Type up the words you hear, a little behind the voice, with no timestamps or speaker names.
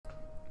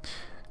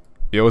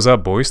Yo, what's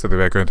up, boys? Today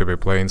we're going to be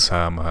playing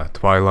some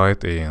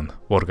Twilight in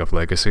Warcraft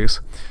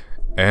Legacies,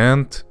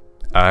 and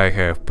I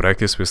have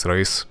practiced with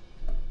race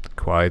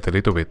quite a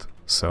little bit,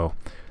 so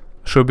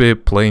should be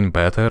playing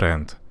better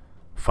and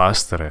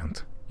faster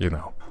and, you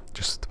know,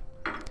 just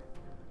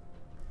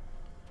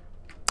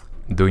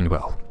doing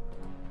well.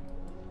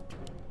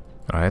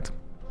 Right?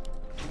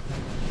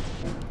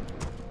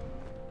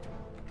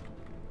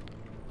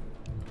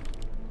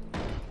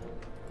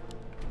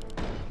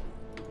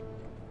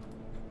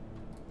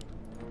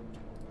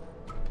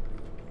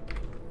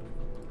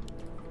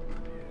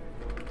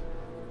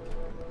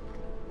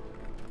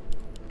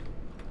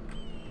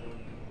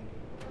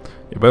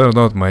 You better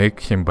not make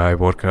him buy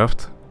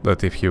Warcraft,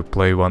 that if you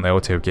play one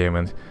LTF game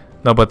and...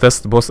 No, but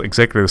that was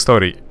exactly the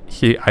story.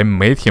 I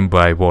made him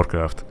buy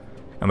Warcraft,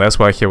 and that's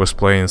why he was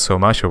playing so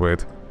much of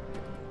it.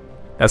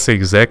 That's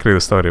exactly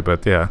the story,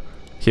 but yeah.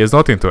 He is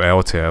not into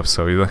LTF,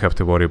 so you don't have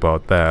to worry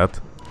about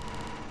that.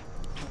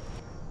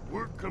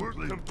 Work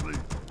complete.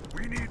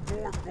 We need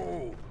more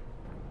gold.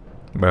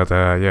 But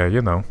yeah,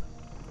 you know.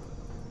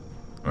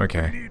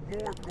 Okay. We need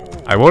more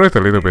gold. I worried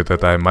a little bit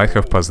that I might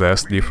have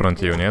possessed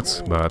different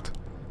units, but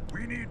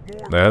We need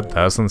more that gold.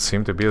 doesn't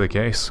seem to be the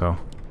case, so...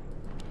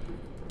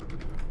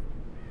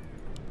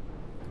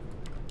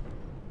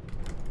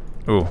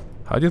 Ooh,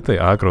 how did they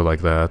aggro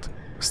like that?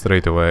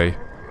 Straight away.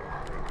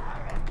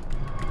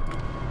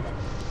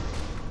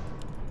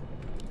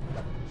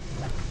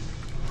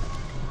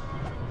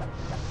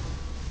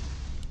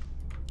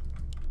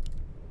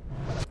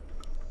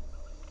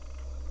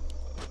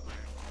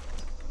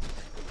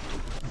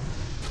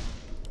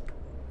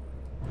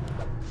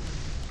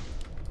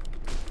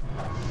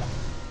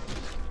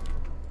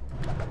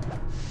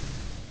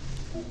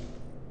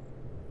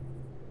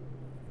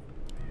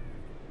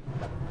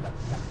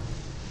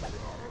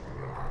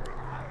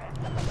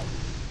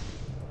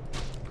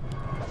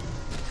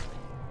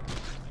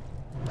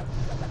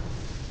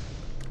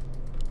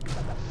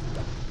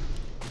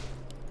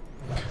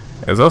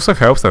 It also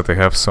helps that they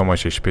have so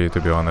much HP,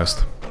 to be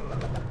honest.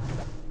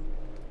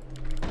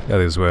 That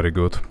is very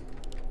good.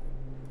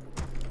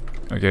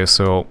 Okay,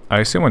 so I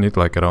assume I need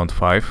like around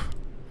 5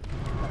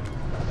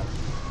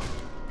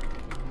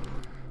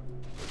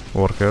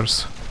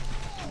 workers.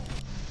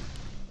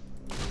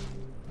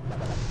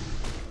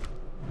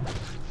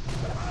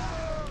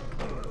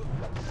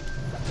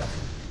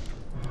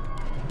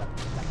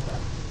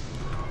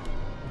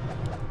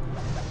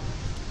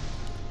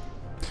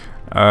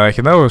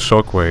 He now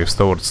shockwaves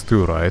towards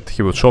 2, right?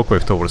 He would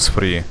shockwave towards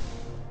 3.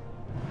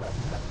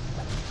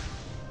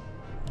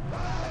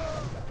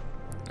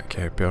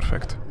 Okay,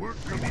 perfect. Work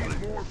complete. We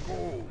need more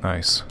gold.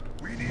 Nice.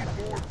 We need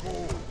more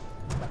gold.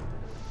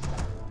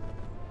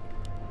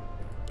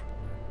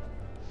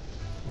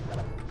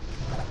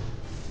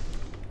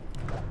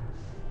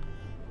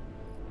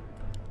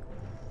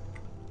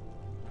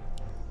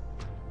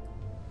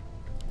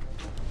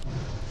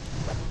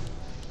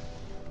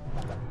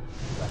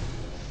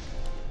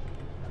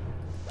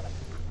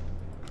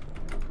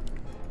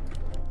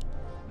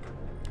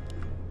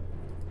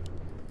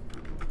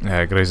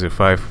 Yeah, Crazy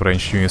 5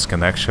 range units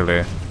can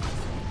actually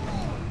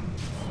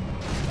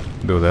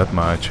do that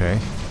much, eh?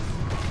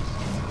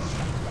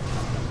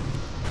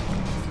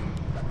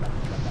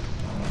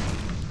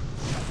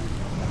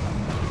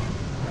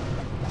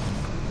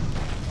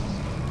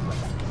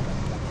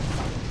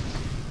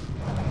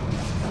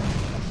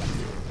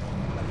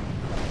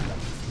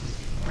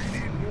 We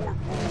need more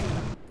gold.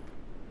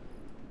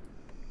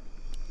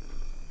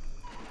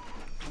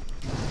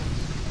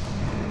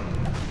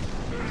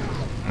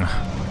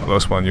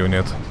 Lost one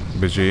unit,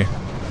 BG.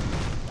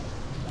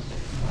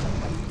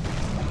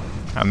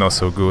 I'm not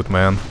so good,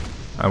 man.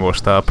 I'm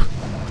washed up.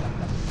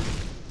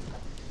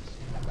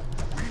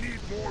 We need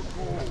more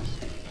gold.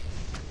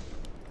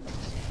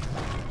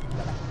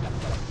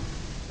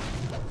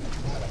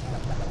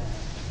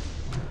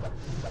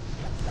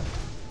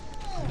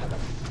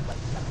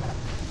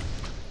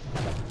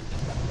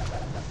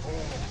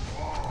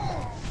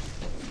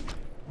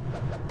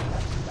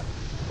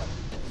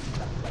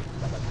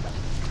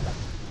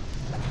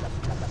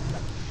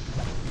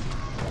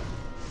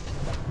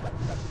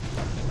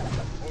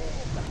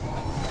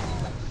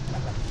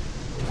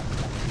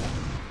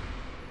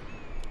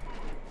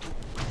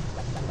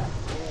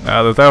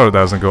 The tower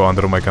doesn't go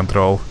under my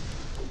control,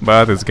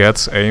 but it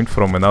gets aimed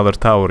from another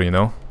tower, you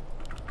know?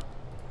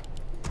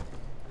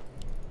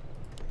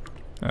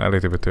 A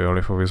little bit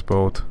early for this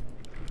boat.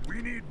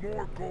 We need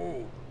more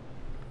gold.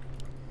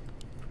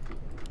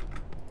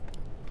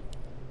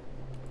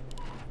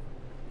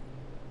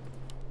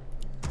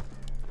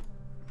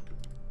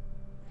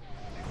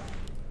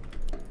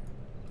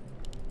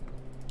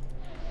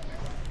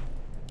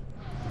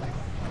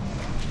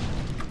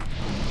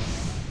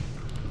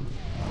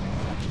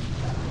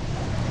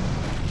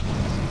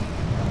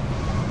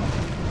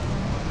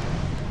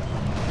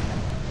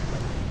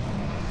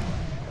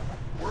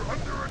 We're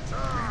under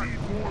attack. We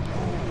need more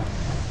gold.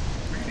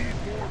 We need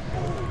more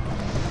gold.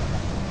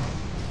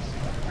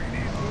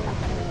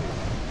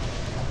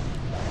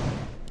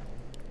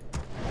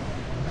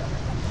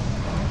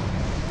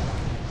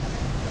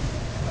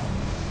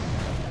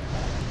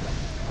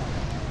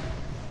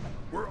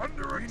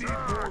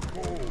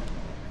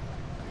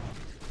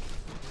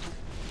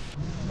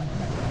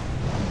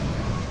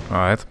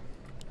 Alright.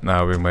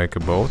 Now we make a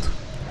boat.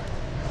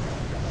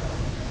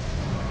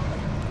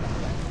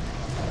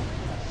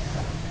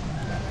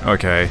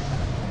 Okay.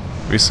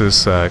 This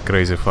is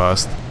crazy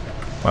fast.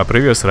 My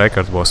previous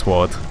record was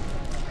what?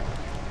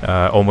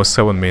 Almost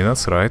 7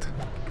 minutes, right?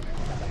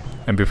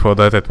 And before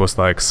that it was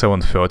like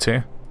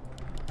 7:30.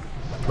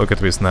 Look at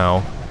this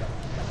now.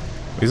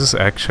 This is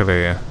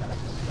actually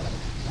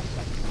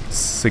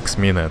 6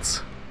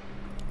 minutes.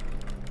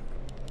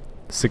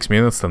 6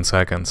 minutes 10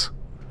 seconds.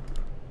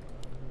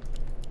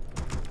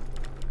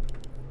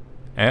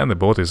 And the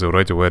boat is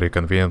already very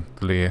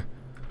conveniently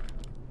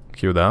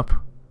queued up.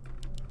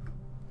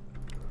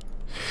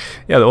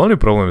 Yeah, the only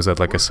problem is that,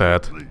 like I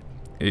said,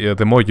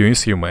 the more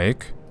units you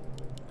make,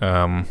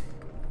 the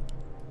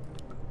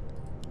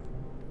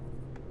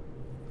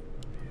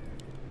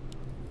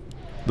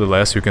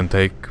less you can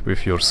take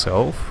with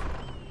yourself.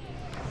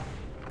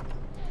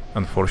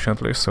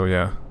 Unfortunately, so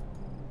yeah.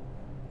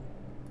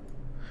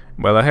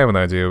 But I have an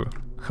idea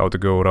how to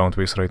go around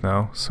this right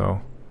now, so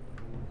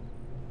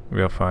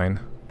we are fine.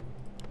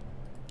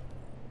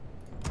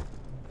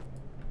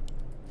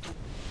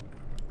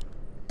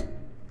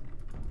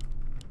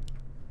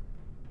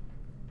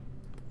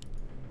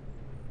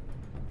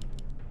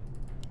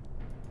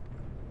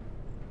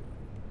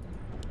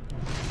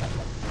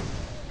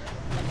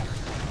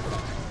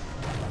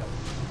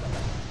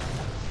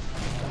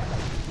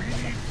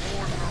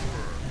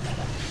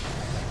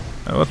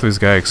 What this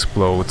guy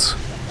explodes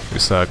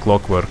with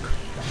clockwork.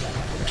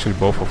 Actually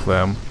both of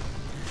them.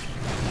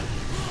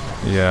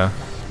 Yeah.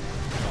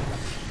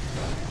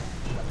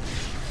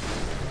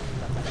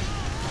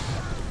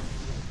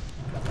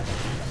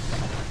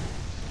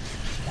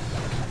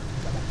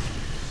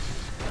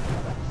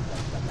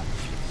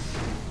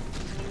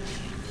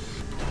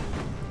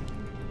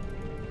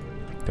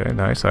 Okay,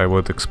 nice. I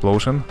would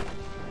explosion.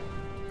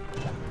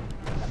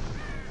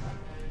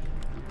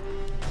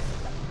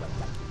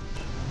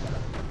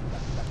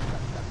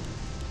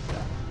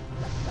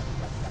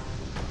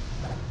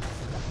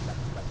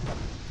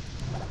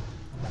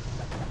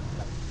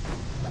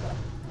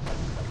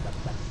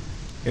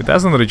 It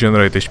doesn't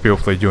regenerate HP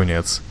of the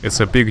units. It's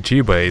a big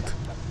G-bait.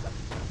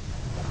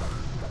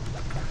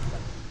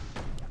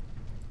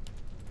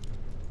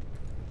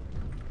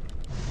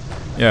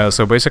 Yeah,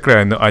 so basically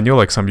I knew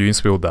like some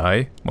units will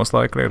die, most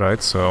likely,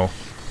 right? So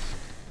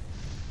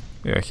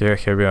yeah,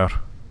 here we are.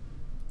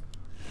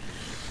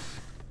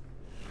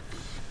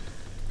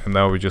 And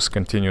now we just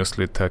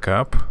continuously tack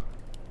up.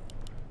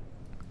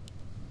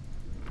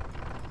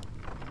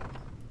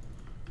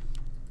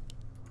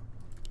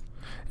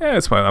 Yeah,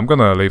 it's fine. I'm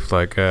gonna leave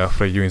like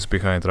 3 units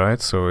behind,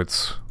 right? So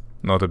it's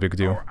not a big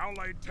deal. Our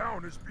allied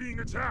town is being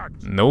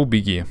attacked. No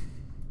biggie.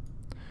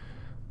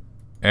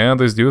 And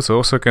these dudes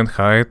also can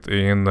hide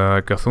in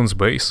Cthulhu's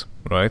base,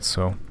 right?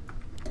 So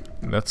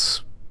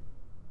that's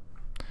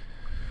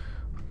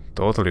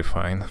totally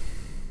fine.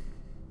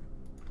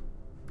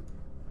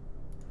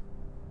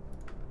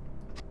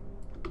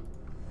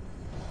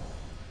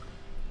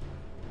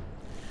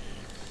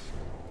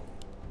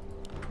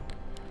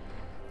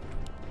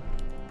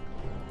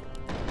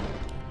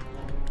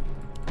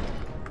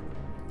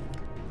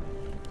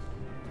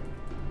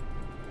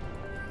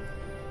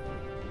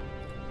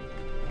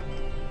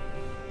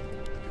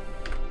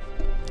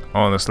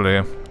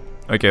 Honestly.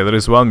 Okay, there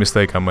is one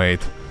mistake I made.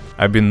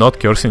 I've been not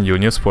cursing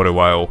units for a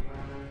while.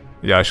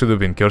 Yeah, I should have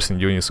been cursing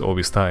units all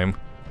this time.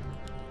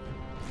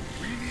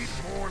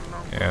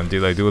 And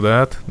did I do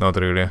that? Not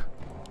really.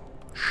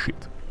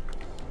 Shit.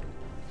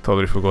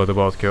 Totally forgot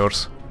about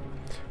curse.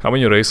 How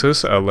many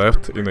races are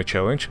left in the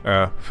challenge?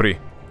 3.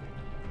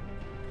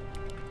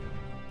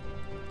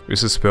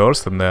 This is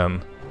first and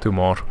then 2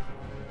 more.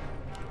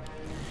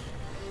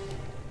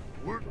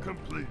 Work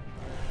complete.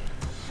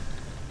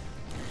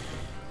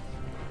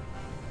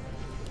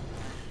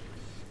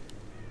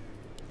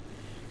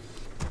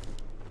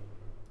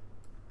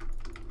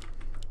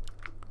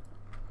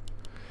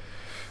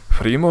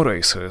 Three more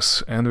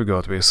races, and we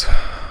got this.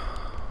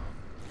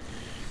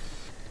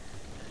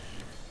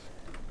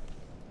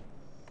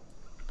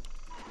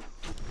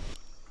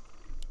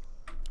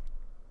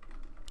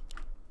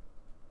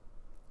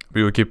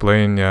 We will keep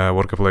playing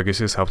Warcraft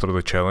Legacies after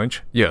the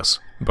challenge?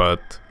 Yes,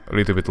 but a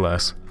little bit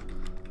less.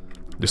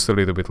 Just a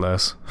little bit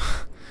less.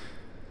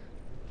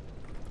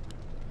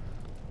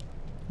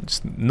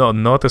 Just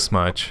not as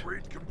much.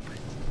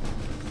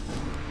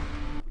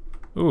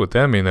 Ooh,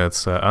 10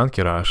 minutes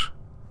Ankiraj.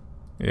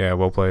 Yeah,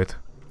 well played.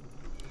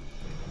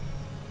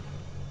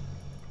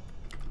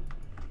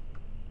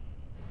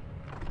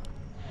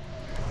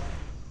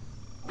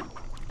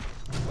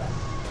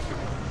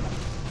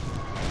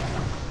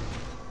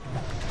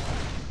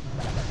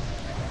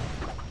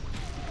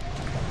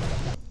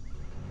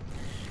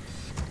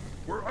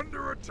 We're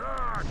under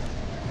attack.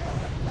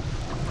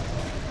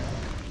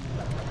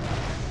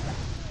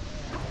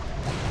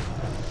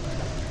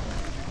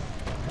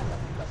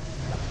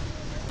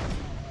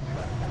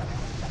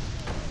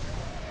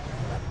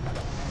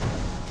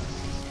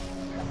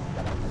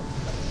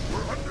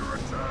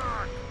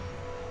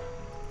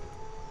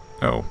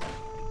 Oh.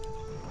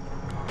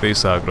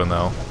 this aggro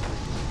now.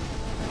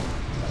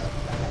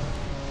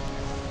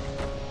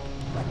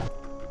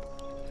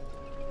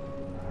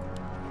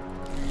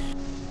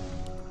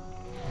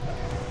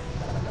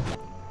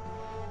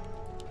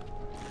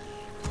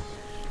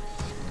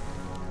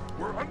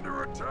 We're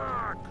under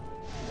attack!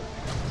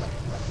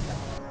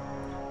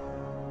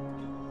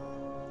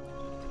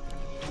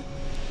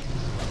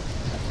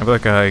 I feel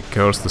like I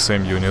cursed the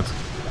same unit.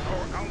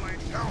 Our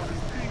allied town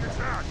is being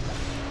attacked!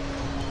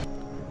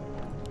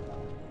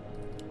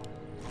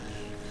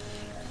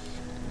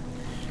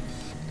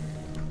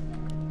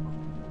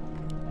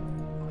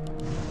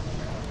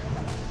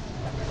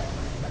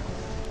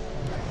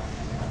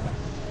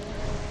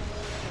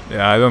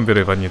 Yeah, I don't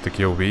believe I need to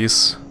kill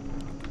these.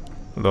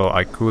 Though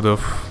I could have.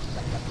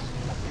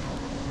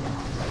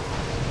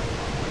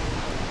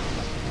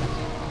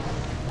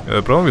 Yeah,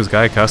 the problem is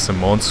guy casts a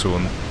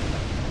monsoon.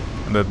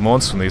 And that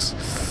monsoon is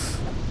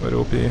very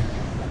OP.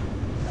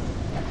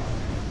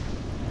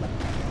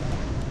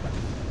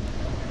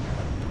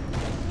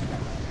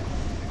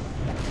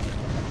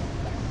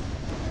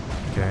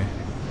 Okay.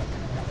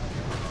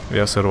 We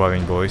are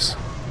surviving, boys.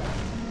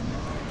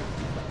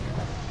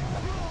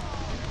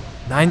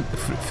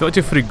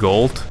 33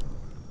 gold.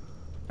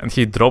 And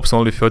he drops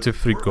only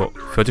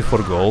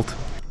 34 gold.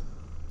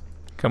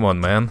 Come on,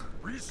 man.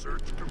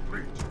 Research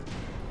complete.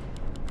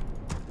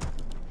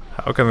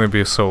 How can it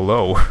be so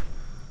low?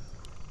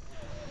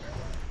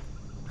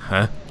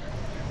 Huh?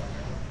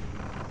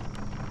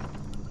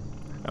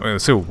 I mean, it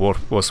still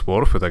was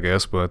worth it, I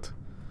guess, but...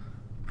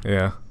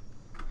 Yeah.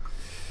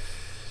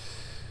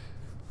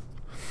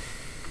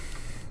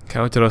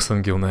 Kauteras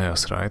and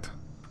Gilneas, right?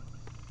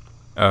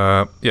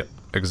 Yeah,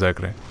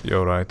 exactly.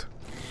 You're right.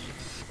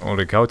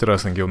 Only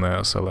Kauteras and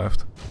Gilneas are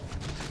left.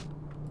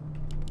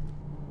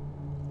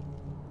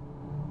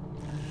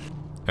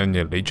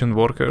 Any Legion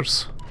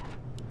workers?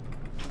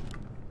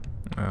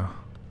 Yeah.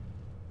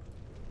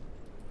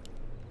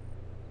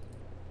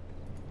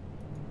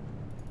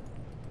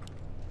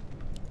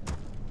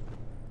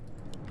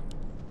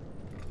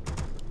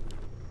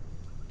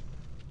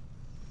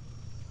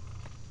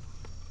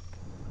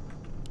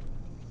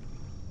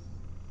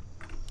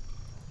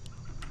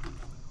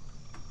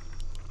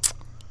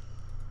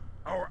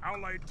 Our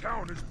allied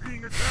town is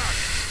being attacked!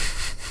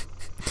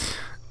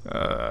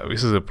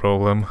 This is a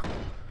problem.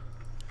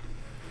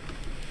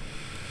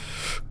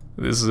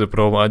 This is a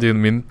problem. I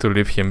didn't mean to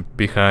leave him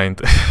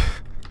behind.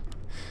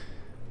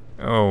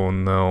 Oh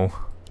no.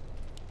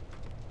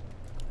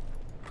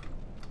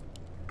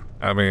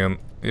 I mean,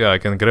 yeah, I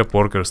can grab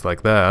workers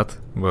like that,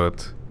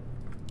 but...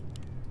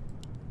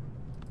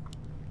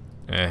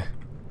 Eh.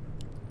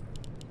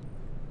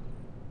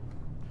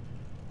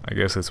 I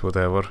guess it's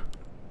whatever.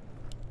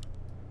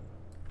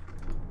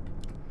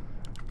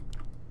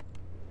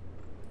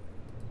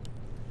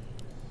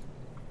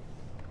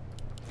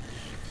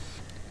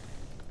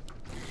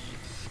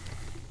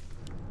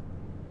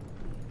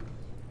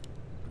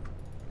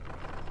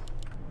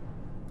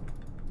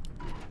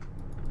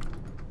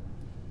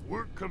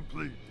 Work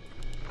complete.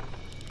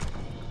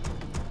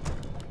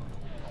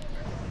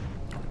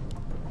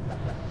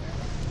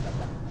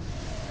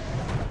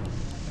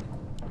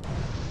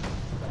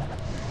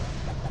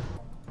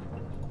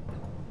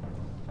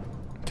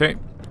 Okay.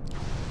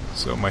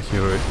 So my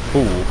hero...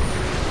 Ooh.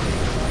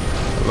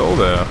 Hello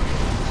there.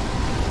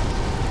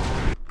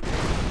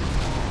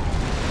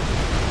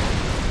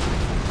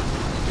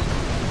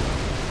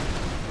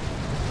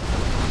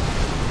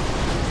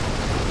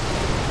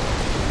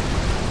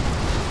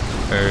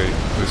 Hey,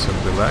 do some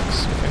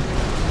relax. Okay.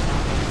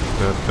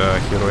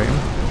 That hero aim.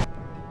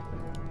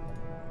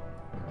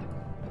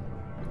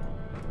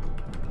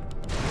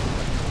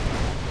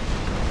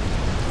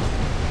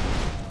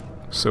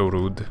 So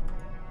rude.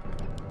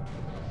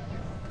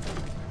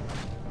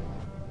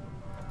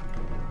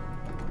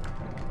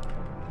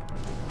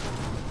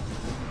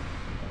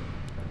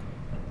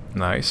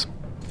 Nice.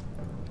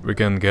 We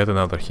can get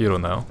another hero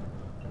now.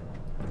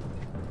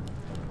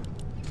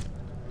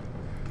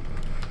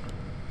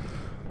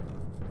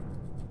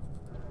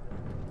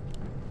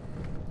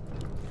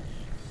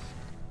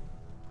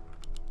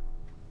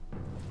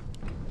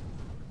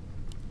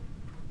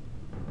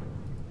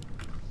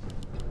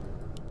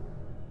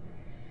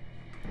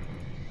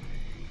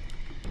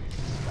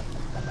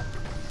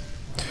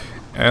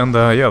 And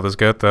yeah, let's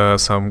get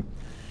some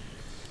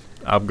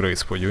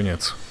upgrades for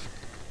units.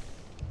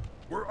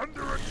 We're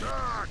under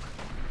attack!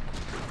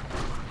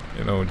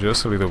 You know,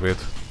 just a little bit.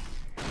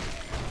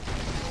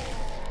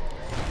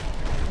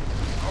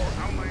 Our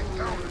allied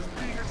town is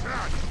being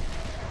attacked!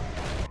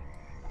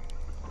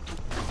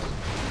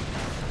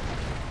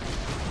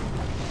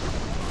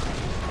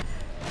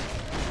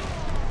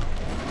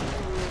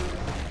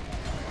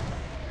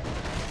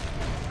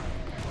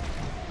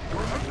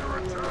 We're under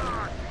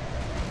attack!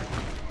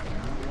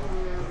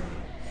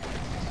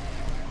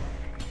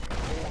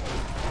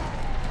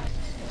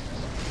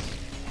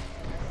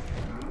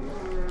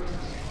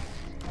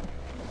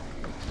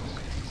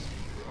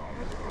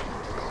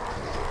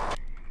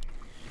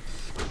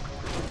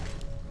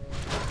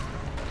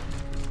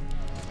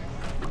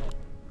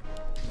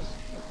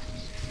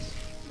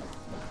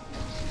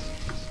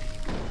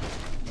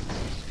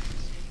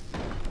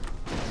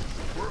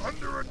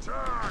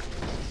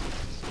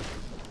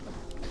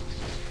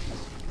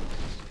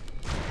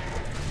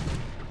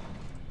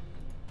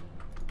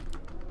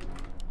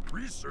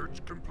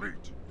 Research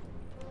complete.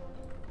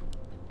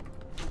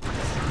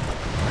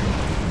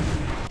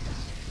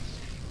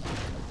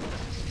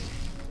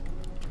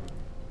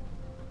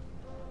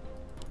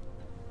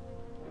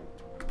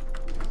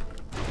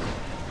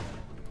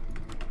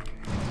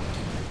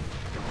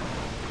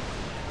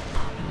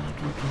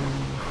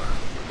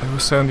 I will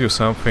send you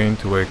something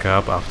to wake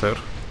up after.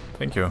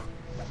 Thank you.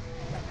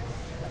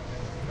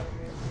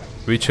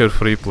 Witcher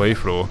 3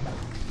 playthrough.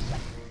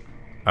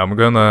 I'm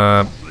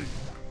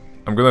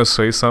gonna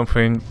say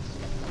something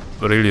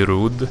really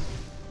rude,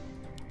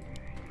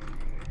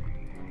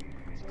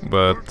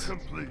 but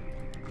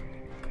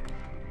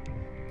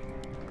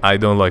I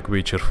don't like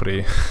Witcher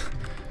 3.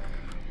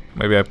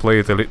 Maybe I play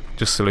it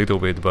just a little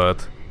bit,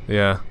 but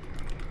yeah,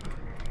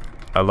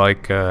 I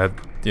like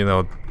you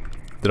know,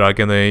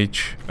 Dragon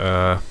Age,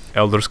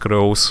 Elder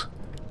Scrolls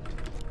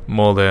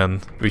more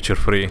than Witcher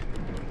 3.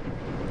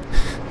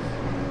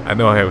 I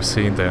know I have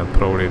seen that,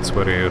 probably it's a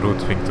very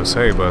rude thing to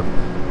say, but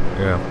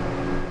yeah.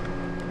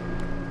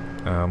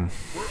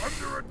 We're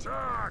under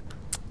attack.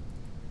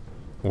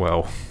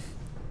 Well.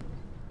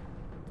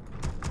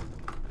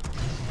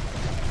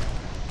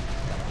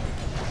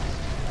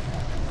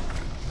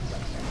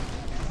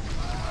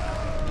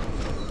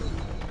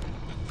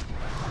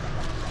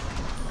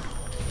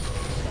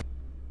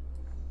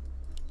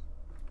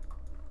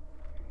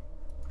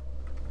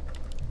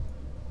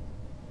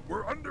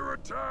 We're under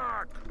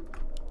attack.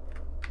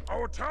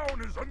 Our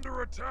town is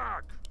under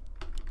attack.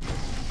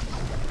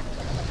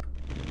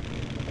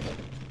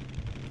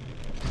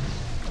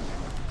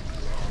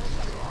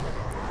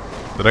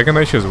 Dragon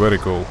Age is very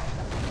cool.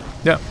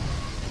 Yeah.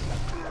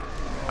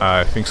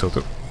 I think so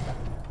too.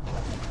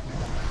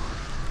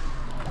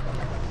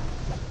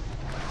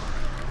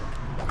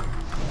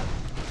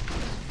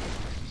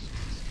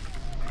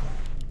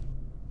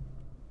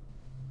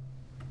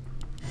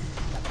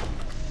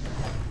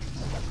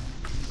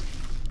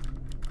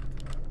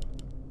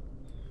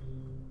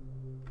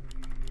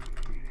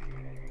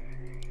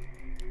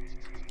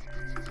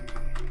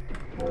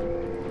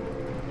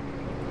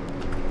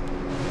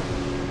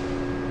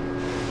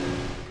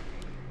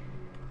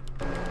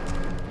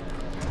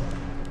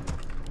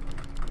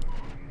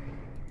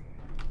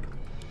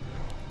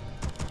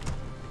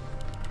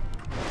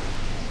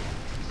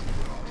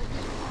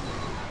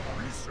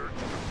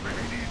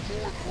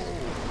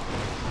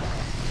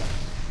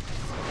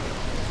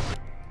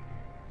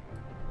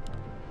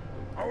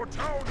 Our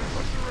town is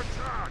under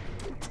attack!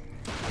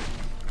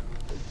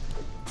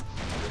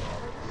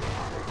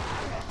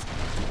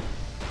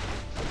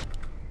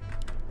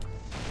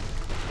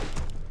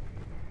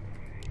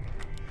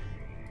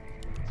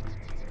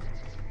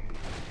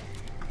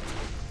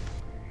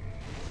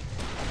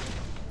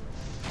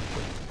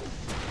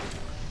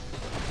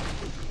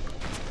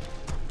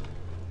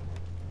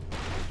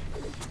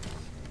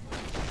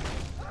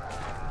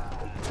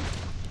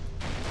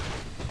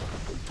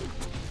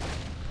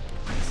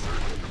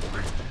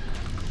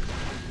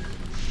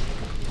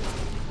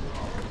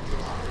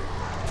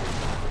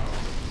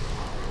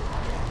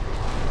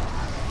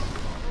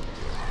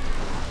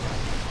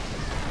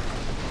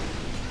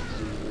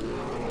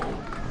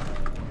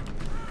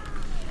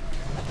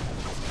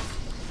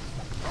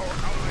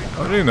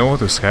 I don't really know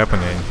what is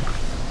happening.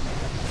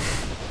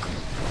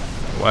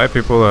 Why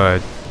people are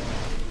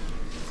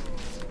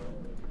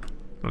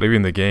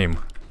leaving the game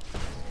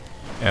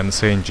and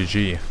saying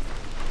GG.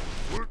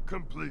 Work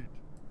complete.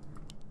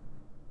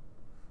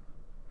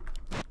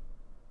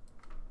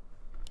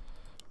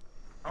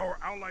 Our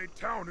allied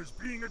town is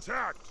being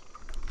attacked.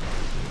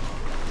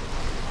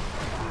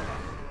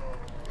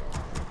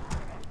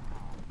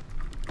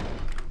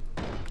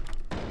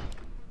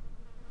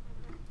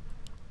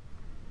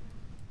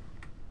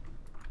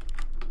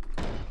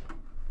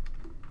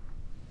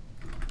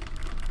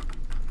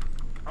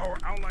 Our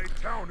allied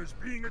town is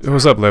being attacked.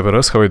 What's up,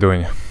 Leverus? How are you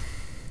doing?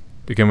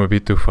 Became a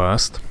bit too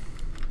fast.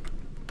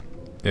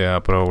 Yeah,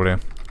 probably.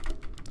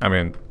 I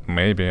mean,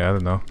 maybe, I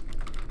don't know.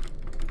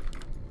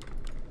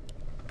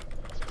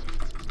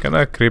 Can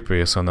I creep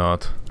this or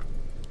not?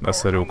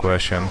 That's the real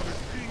question. I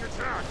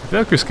feel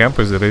like this camp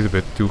is a little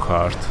bit too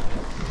hard.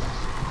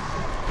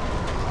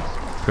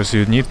 Because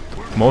you need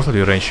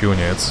mostly range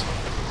units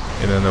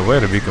and in a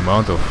very big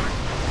amount of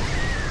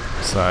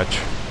such.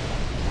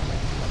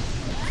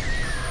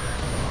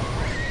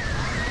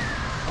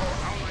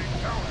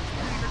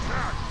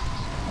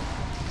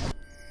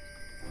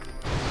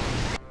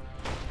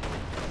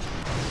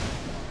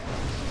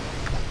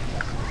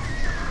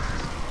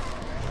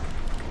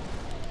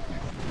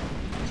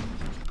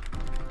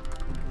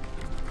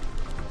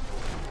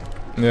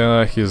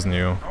 Yeah, he's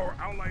new. Our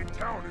allied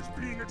town is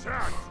being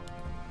attacked.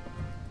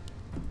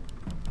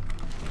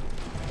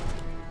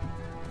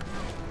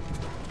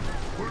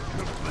 Work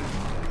complete.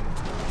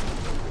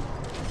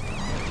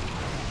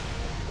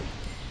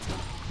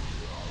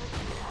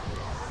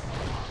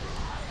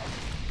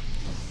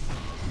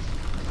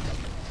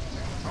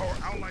 Our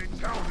allied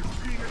town is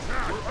being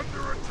attacked. We're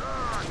under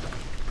attack.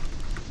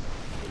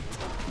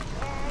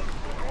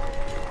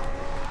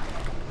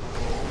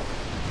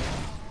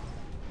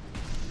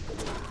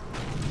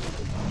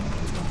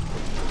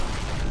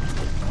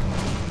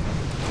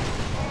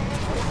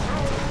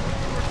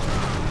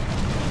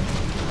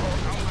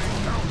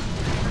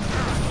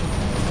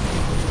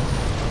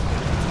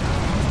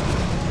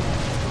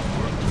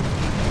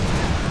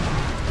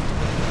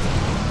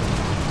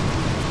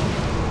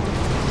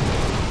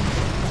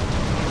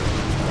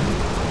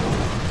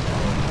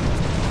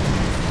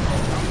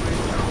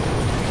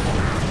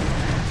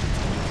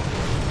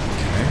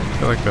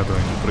 like we're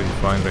doing pretty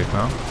fine right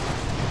now.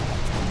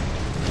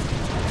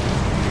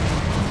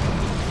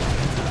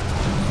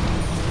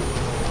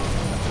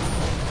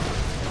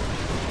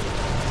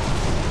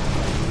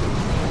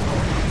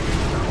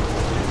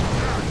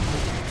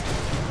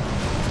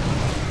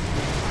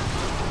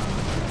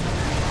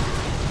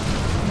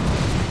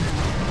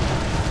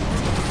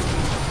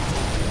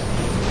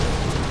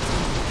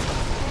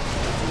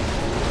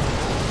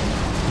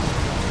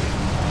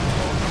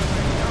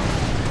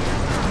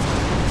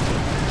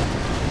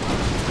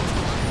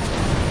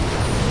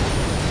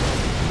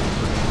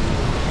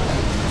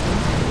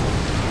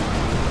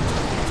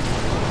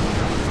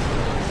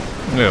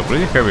 Yeah,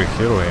 pretty heavy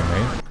hero aim,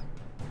 eh?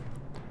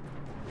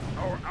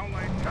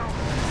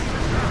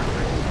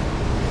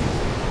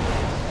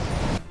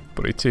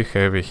 Pretty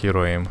heavy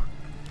hero aim.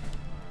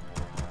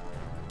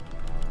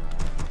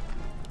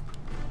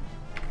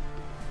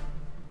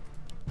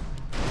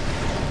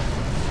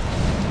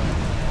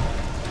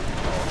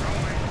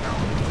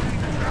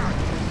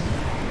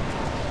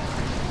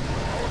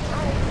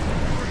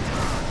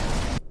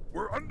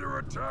 We're under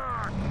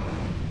attack.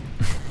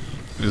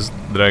 This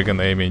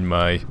dragon aiming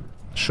my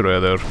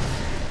shredder.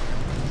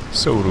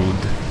 So rude.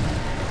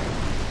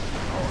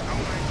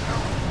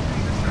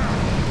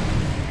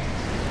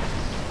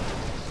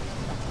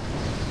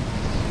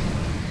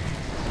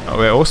 Oh,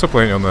 we're also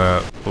playing on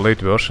a late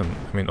version,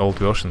 I mean old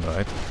version,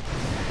 right?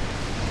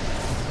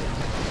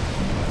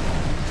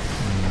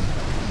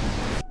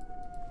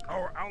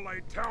 Our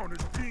allied town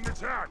is being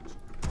attacked.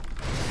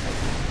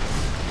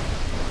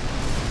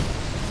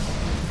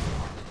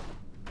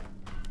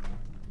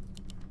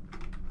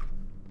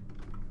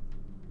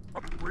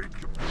 Upgrade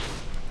complete.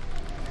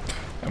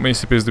 How many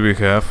CPs do we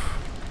have?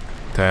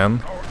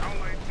 10? Our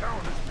allied town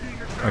is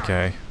being attacked.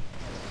 Okay.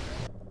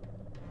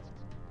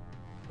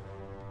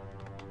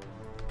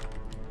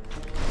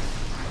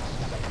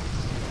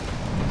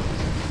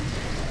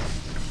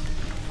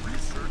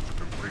 Research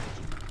complete.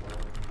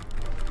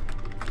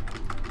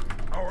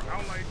 Our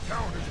allied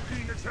town is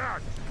being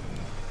attacked.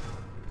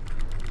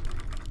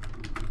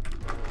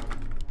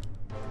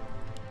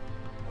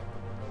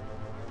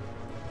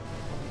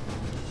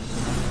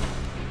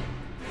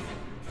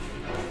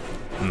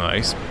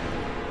 Nice.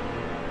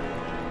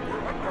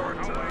 We're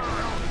under attack. Our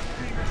town is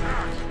being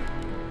attacked.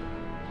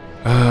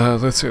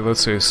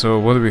 Let's see, so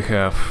what do we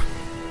have?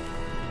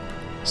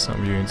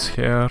 Some units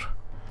here.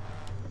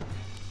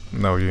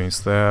 No units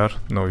there,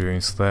 no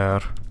units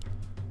there.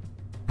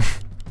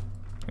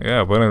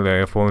 Yeah, apparently I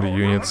have only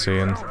units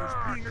in,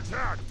 Town is being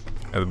attacked.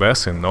 at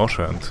best in North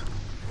End.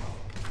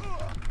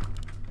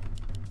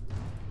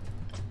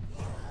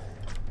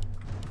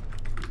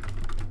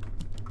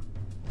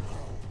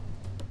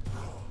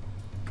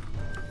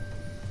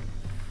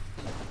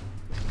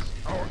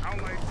 Our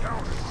allied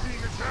town is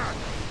being attacked.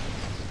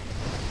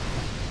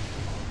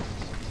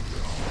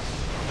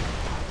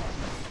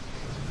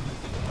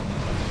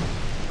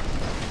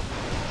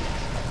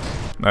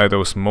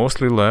 Nido's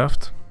mostly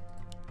left.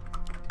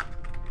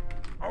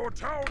 Our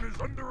town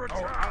is under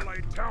attack. Our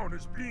allied town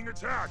is being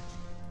attacked.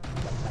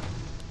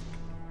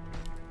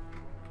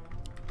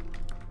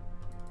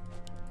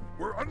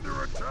 We're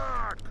under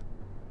attack.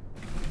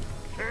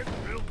 Can't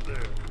build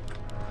there.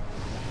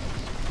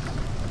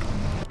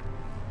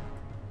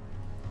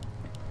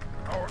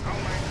 Our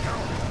allied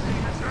town is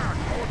being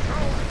attacked. Our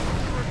town is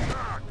under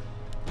attack.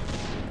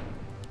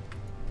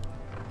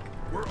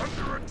 We're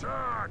under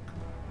attack.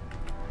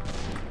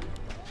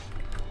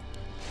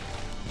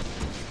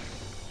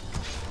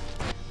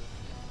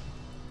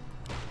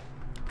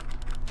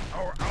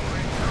 Our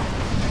allied town is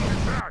being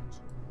attacked.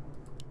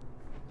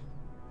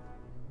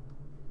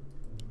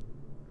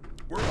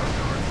 We're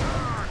under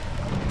attack.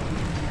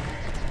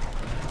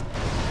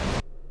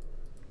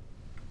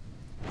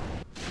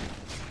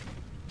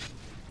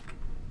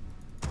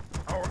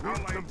 Our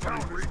allied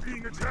town is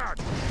being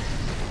attacked.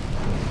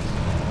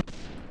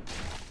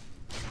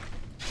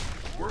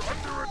 We're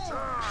under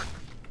attack.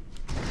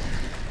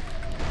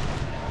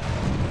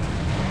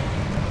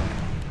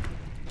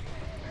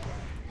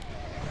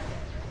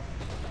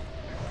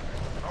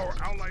 Our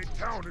allied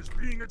town is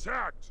being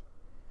attacked.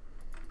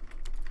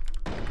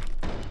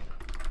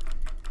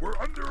 We're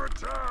under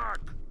attack.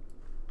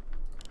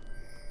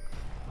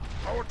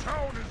 Our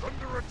town is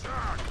under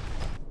attack.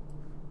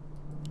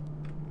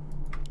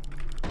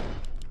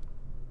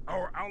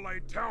 Our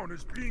allied town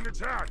is being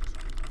attacked.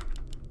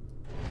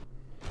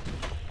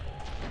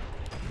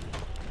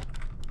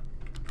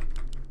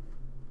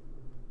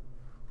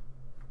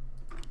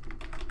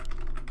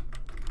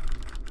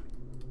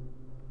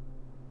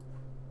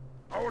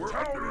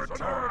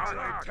 Our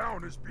allied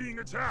town is being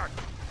attacked.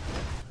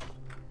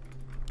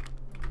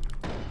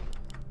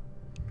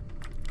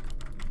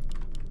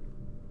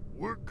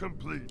 Work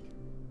complete.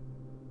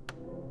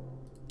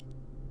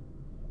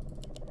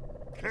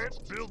 Can't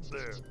build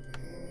there.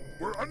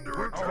 We're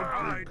under attack. Our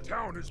allied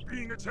town is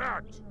being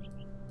attacked.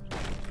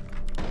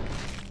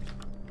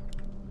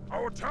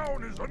 Our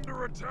town is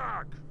under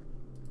attack.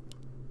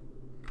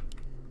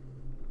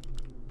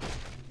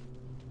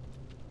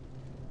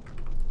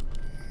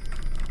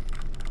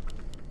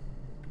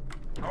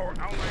 Our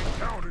allied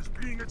town is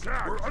being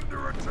attacked. We're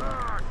under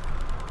attack.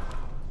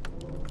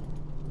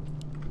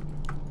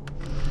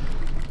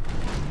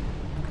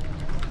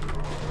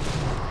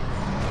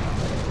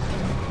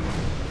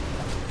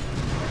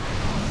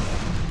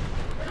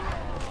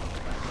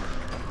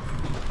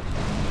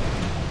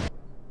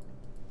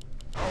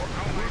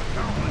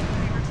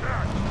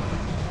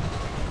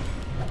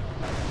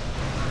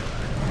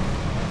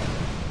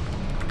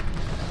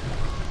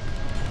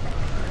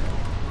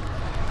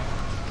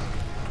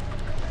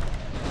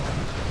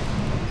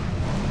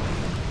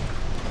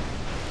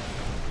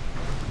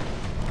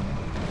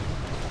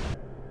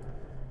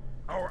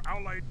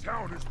 Allied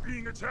town is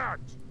being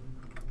attacked.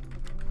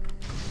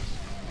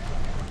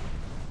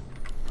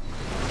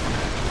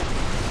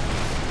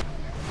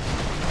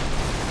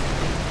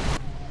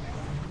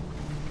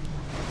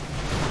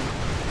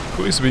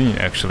 Who is winning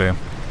actually?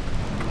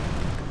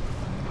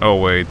 Oh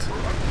wait.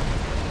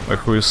 Like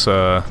who is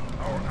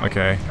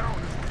okay.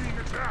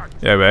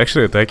 Yeah, we're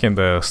actually attacking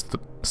the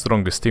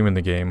strongest team in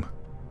the game,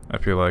 I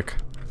feel like.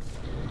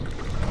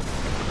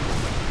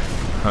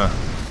 Huh.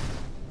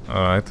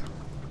 Alright.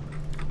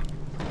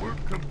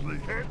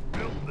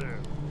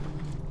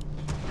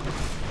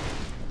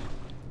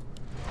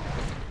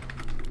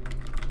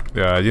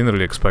 Yeah, I didn't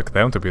really expect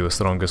them to be the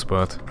strongest,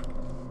 but...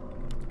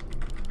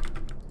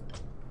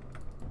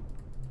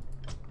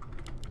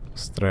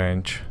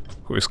 Strange.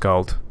 Who is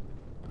cult?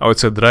 Oh,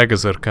 it's a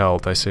Dragazar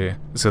cult, I see.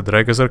 It's a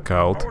Dragazar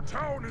cult,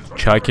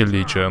 Chucky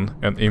Legion,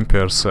 and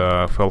Imper's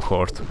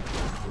Felhort.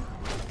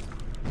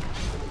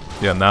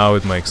 Yeah, now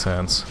it makes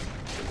sense.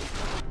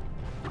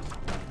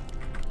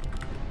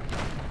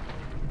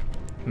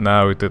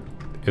 Now it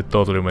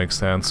totally makes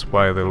sense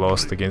why they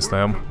lost against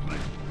them.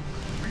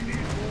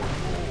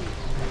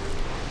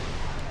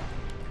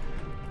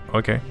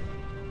 Okay.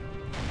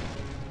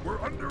 We're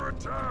under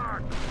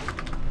attack.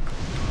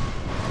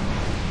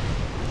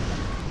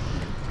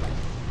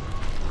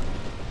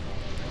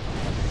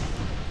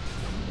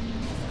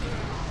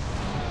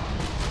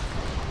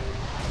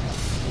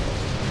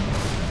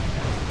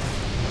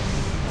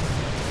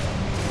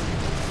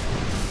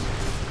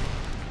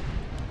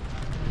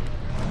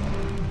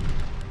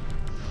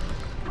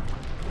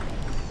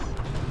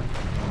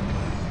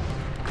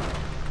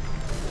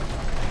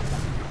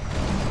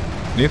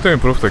 Need to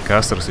improve the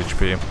caster's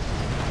HP.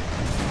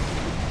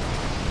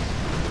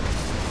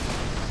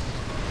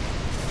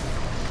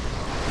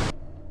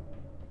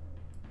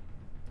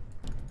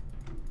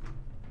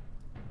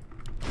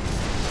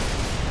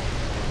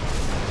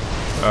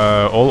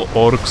 All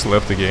orcs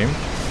left the game.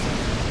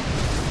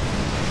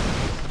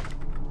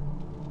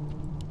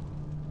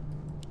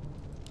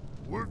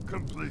 Work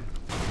complete.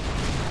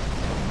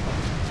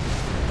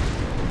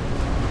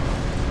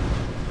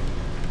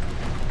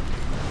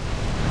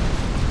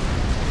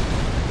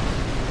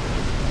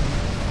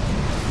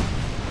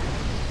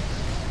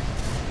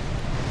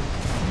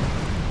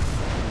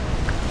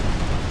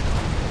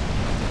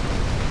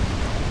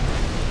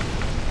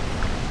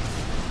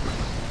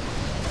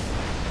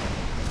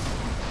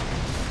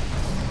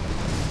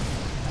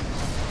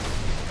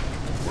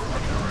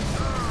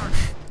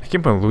 I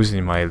keep on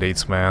losing my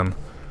elites, man.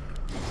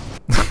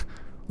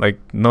 Like,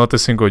 not a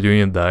single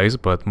unit dies,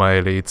 but my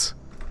elites.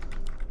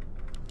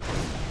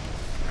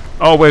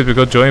 Oh wait, we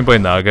got joined by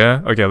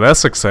Naga? Okay,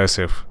 that's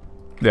excessive.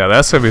 Yeah,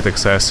 that's a bit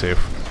excessive.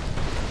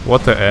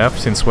 What the F?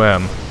 Since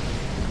when?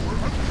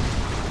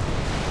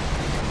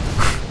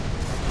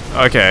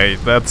 Okay,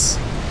 that's...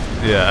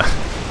 yeah.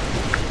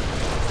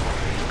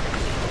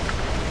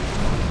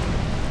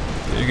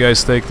 You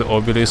guys take the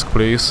obelisk,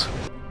 please.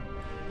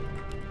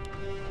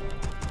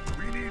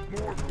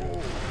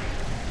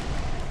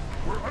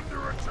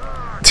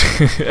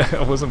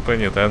 I wasn't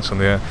paying attention,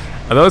 yeah.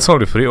 I know it's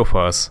only 3 of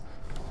us.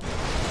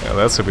 Yeah,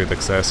 that's a bit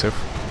excessive.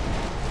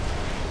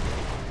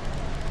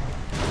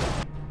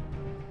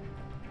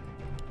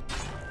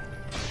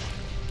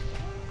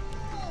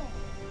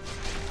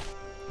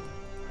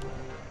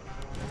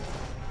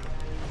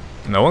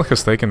 No one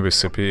has taken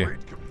this CP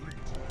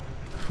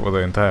for the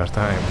entire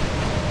time.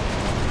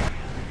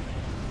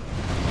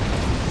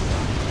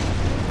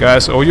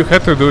 Guys, all you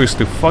had to do is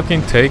to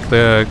fucking take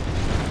the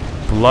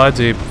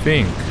bloody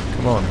thing.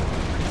 Come on.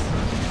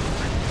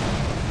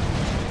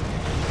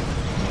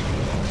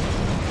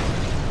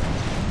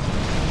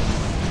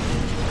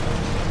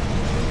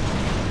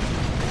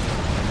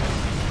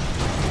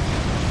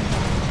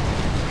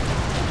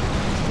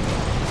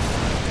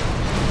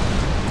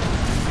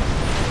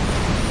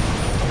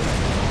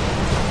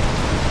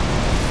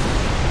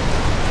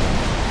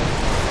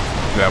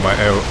 Yeah, my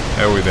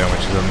AoE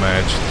damage is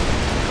unmatched.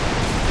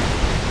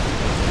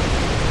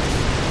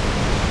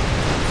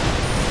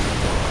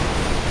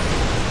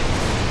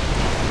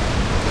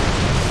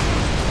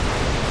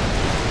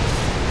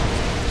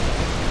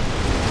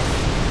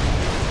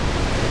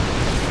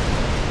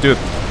 Dude.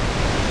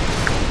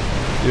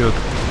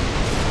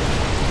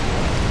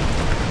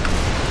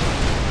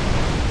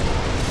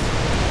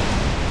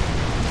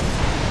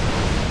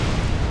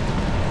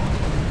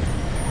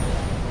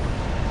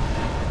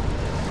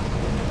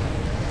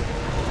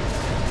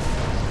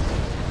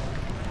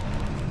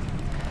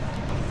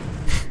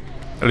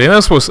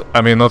 Linus was,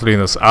 I mean not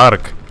Linus,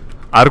 Ark.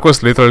 Ark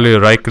was literally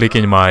right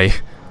clicking my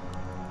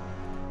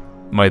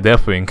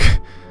Deathwing.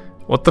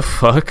 What the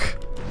fuck?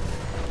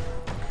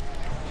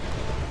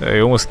 I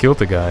almost killed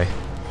the guy.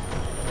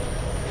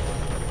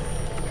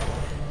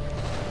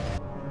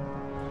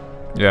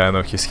 Yeah, I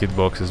know his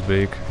hitbox is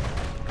big.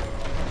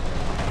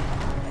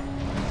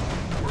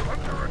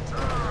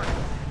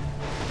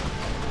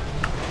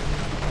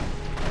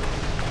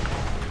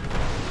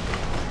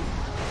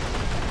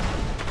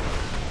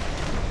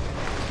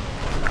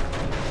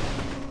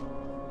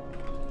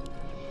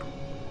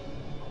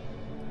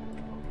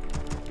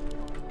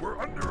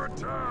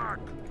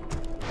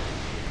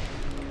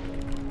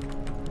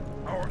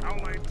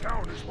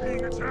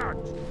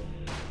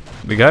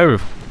 The guy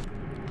with...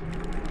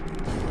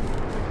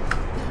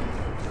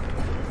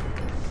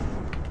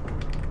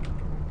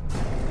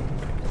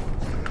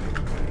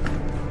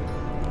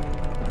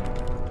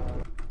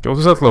 What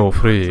is that level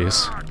 3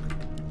 is?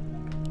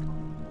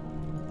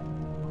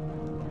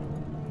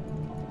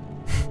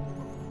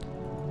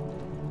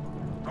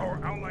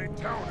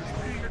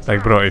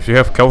 Like bro, if you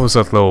have Calvus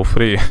at level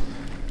 3,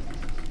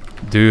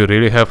 do you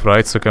really have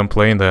rights to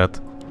complain that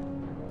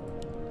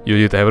you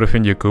did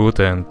everything you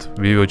could and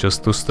we were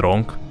just too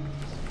strong?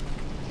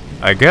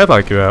 I get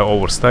like you are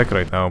overstacked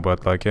right now,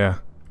 but like yeah.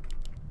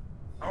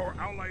 Our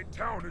allied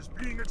town is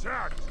being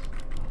attacked.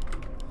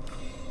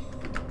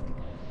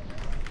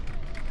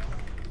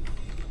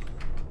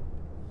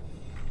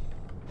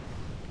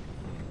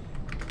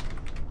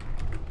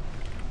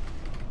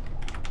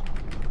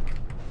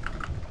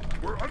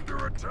 We're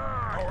under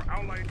attack. Our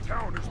allied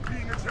town is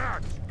being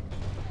attacked.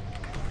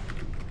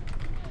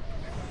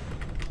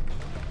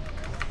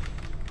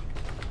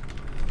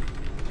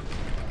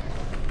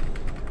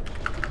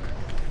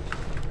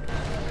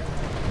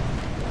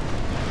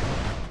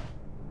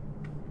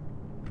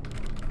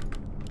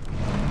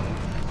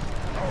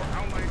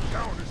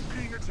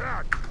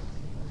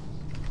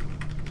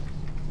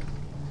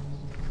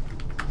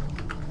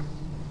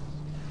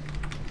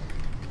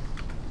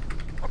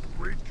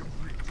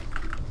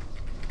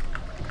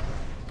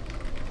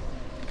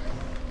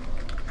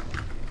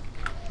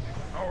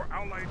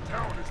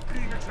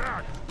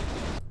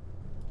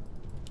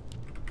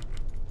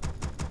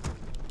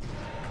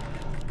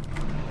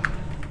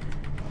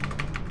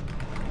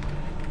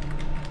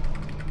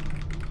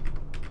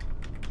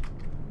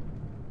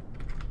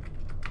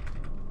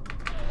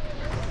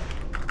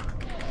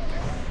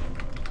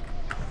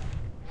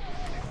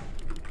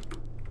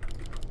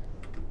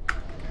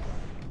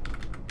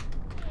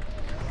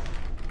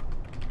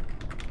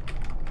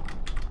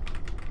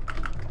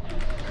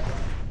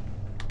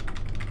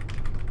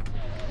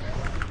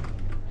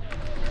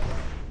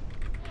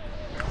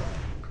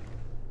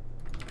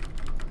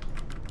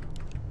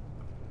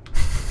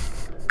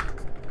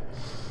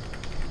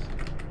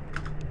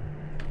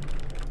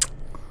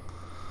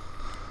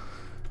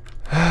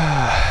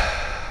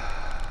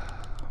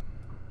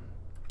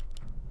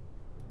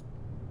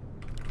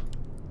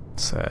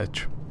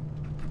 Sag.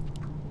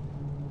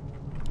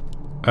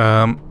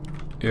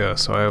 Yeah,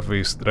 so I have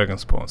these dragon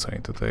spawns I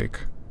need to take.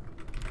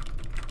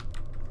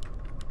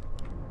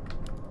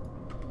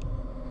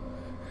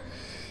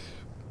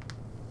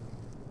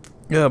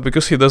 Yeah,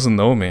 because he doesn't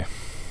know me.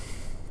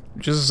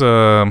 Which is,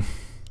 good.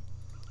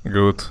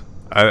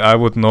 I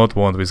would not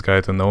want this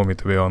guy to know me,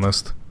 to be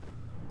honest.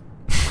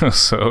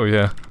 So,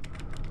 yeah.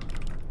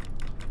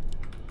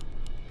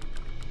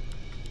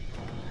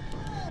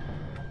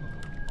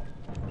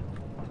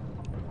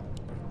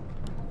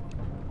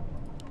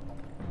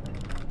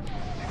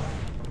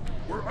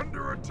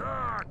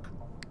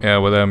 Yeah,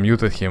 but I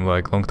muted him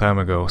like long time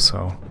ago,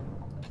 so...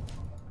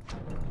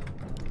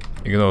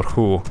 Ignore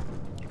who.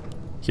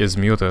 He is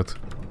muted.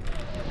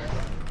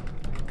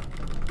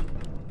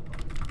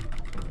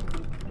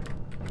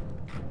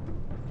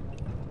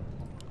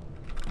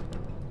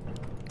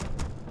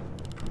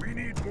 We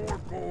need more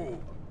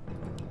gold.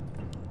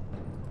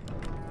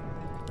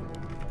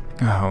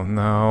 Oh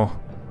no.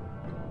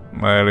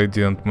 I really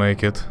didn't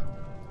make it.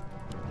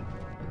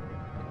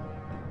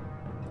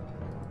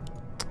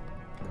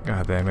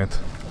 God damn it.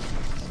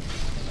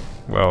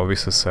 Well,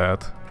 this is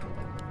sad.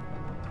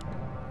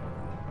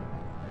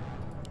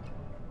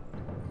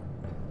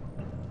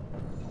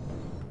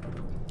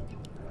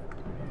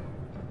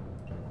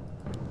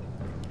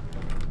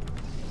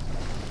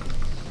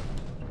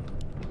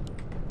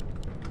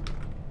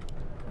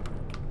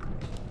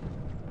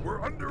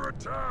 We're under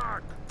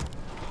attack.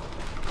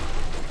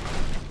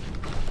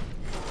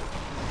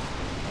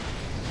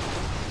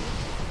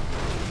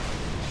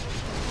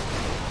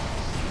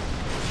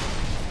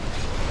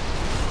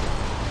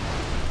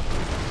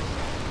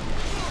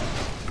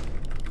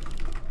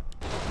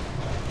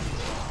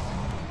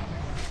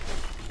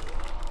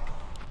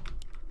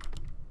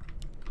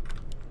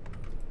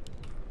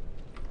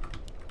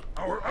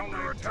 Our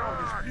under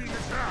town is being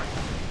attacked.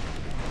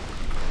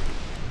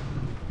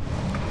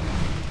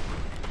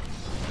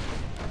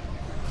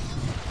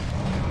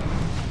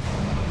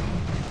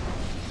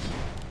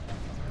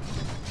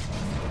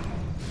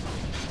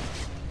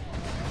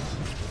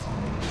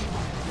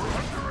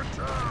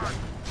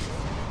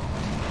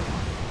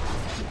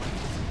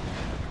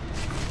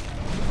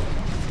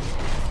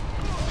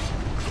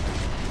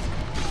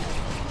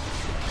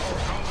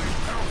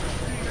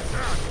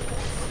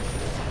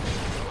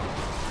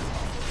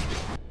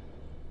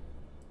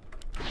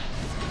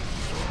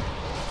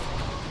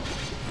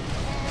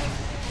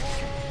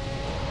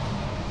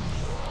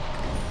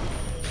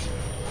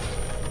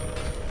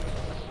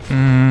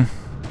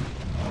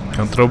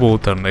 Controllable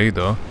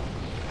tornado.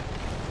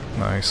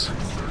 Nice.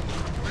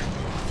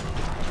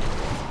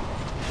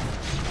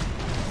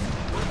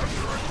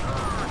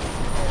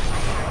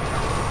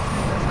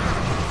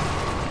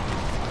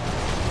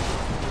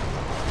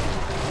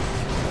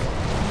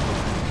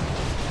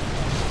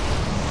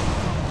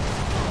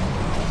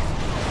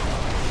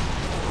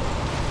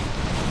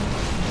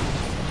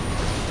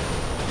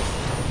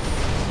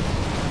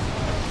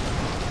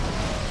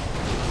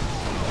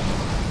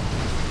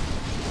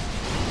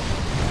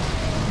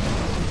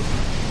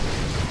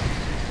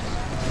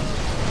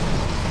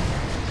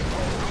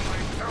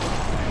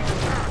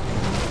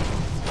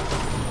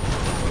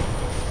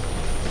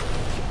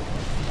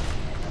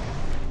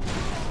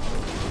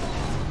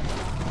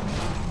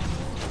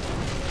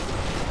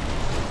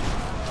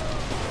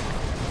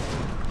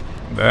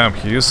 Damn,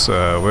 he is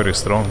very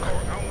strong.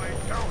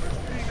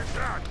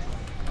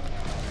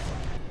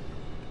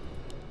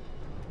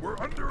 We're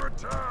under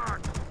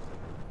attack.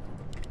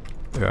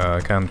 Yeah,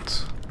 I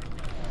can't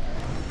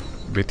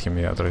beat him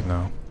yet right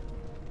now.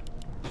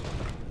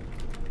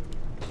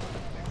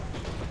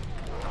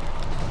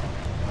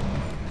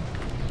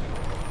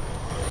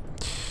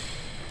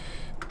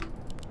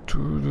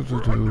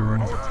 Our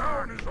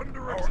town is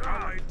under attack.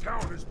 Our allied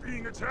town is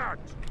being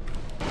attacked.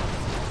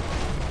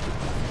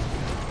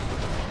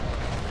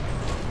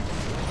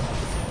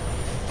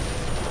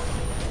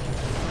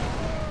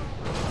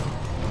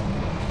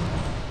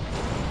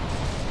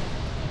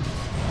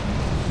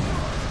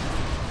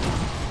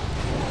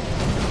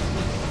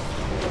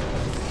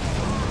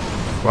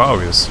 Wow,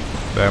 his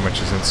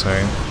damage is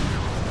insane.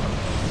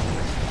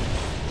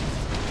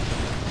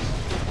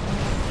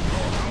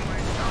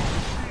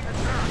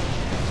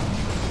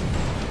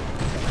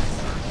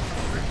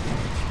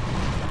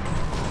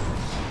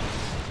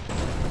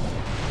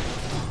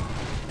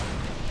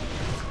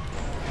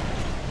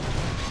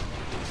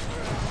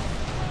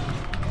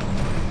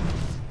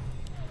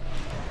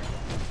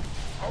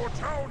 Our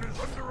town is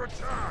under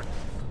attack.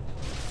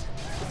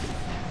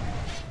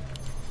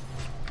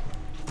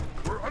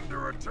 We're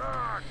under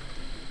attack.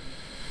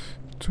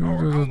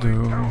 Our allied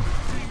town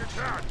is being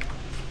attacked.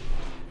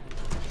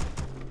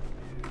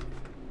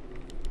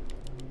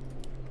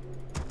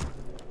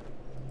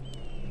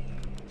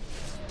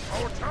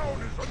 Our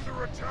town is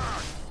under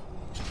attack.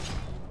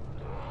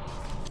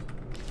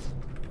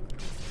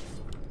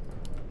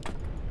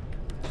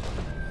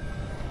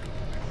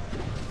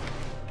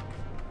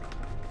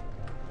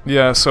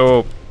 Yeah,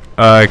 so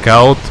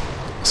Gaut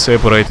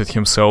separated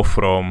himself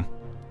from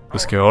the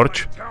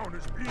Scourge,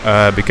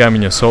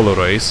 becoming a solo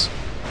race.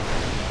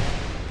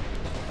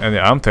 And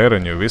yeah, I'm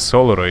telling you, this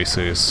solo race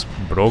is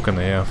broken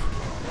AF.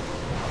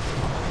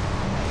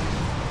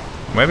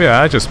 Maybe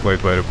I just played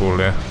very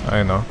poorly,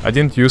 I know. I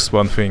didn't use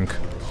one thing,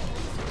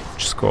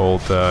 which is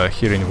called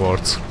hearing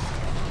words,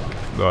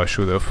 though I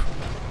should have.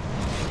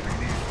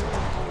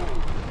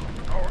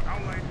 Our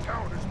allied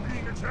town is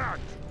being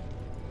attacked.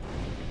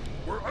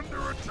 We're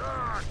under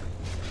attack.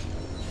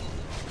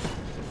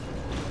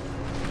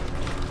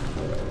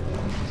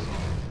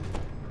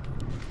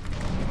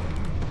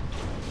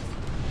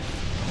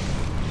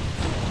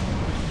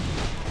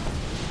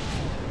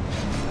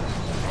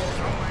 Our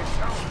allied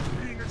town is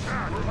being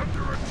attacked. We're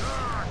under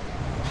attack.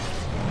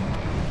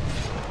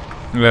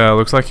 Yeah,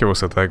 looks like he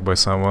was attacked by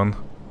someone.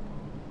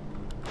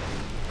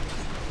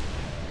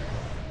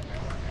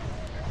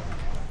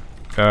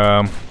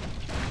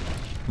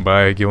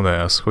 By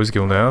Gilneas. Who's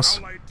Gilneas?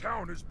 Allied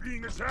town is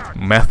being attacked.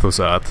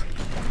 Methusat.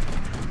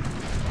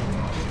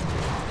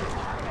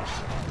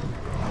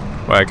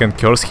 Well, I can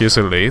curse his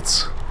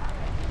elites.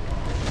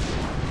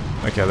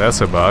 Okay, that's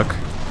a bug.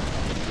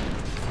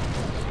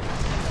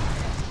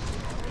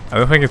 I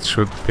don't think it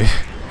should be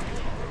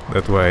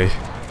that way.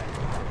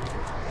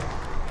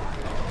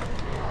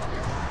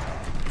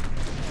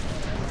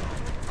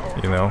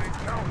 You know?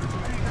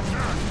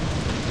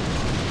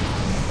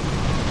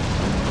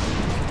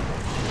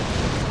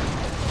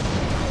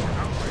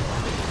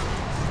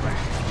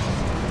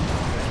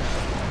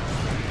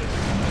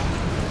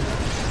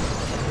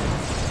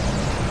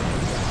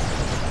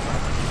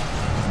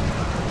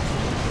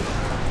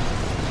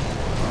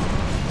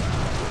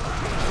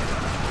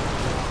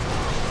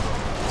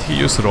 He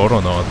used roar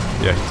or not?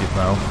 Yeah, he did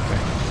now. Okay.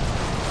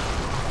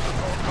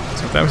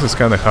 Sometimes it's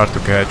kinda hard to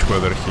catch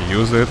whether he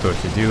used it or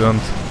he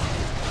didn't.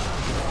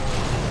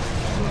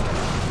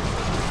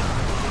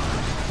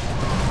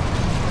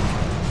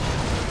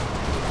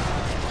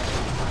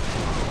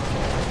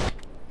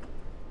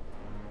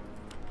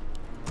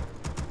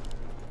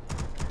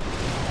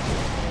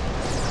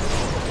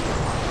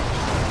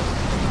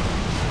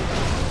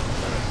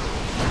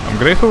 I'm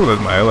grateful that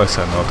my allies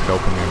are not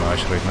helping me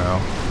much right now.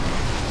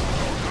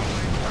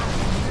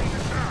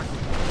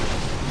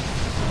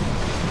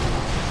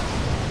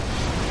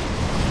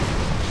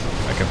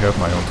 I can help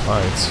my own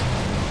fights.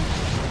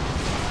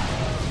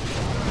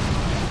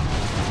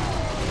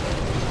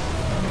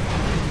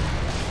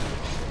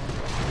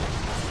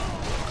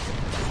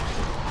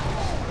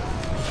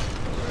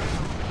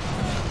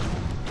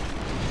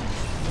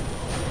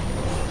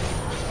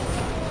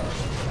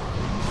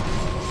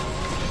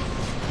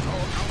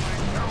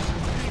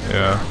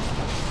 Yeah.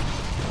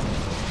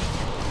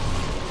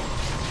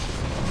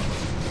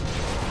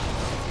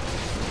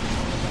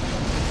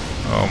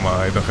 Oh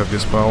my, I don't have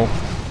this spell.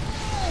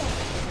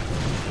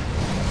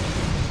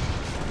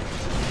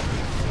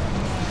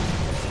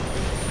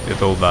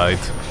 It all died.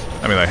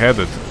 I mean, I had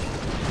it.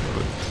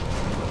 But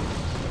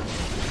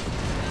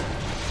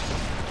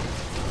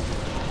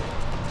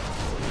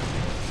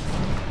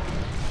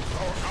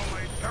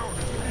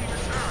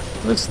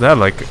what's that?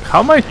 Like,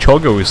 how my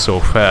Chogo is so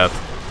fat?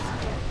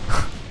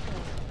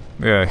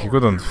 Yeah, he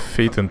couldn't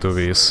fit into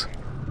this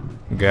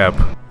gap.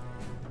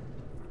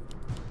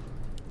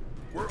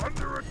 We're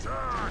under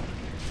attack.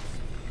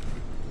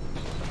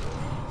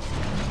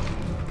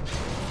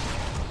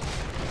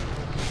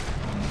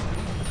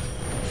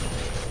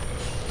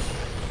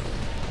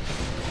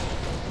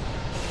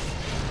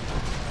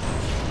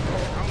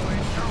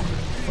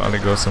 Finally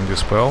got some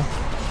dispel.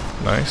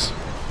 Nice.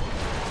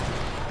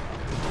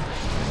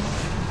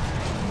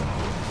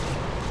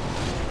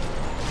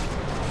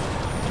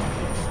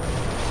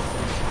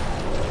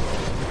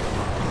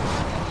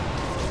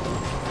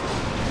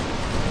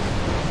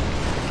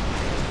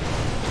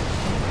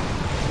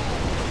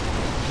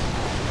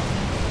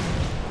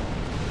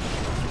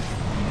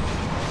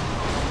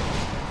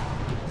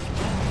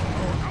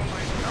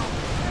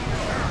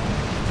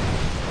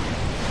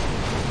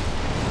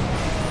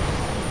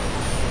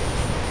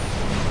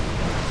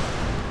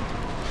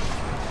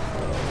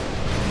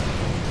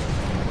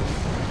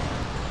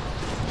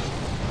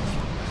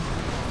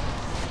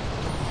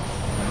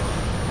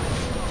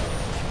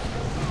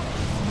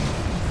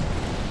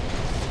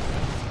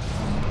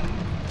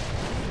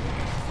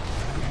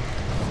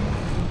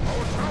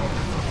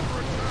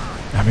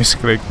 I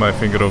misclicked my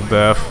finger of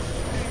death.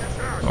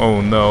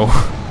 Oh no.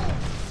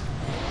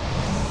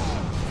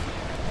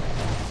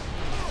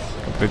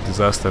 Complete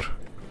disaster.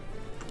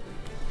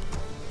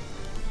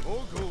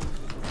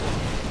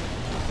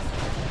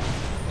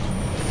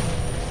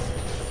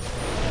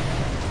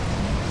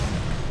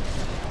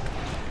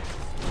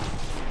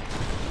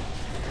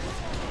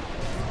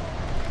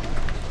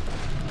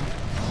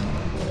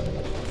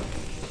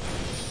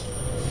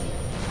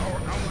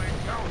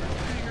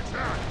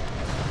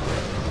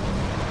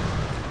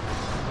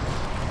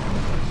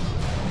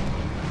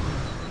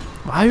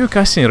 Why are you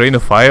casting Rain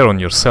of Fire on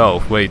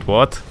yourself? Wait,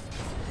 what?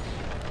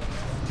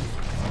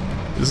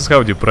 This is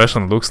how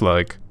depression looks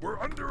like.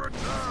 We're under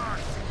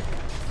attack.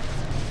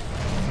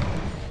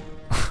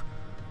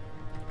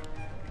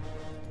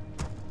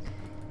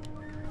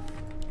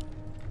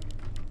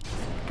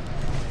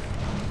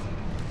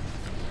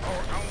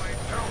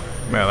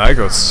 Man, I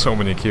got so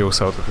many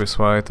kills out of this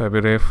fight, I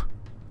believe.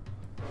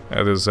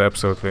 That is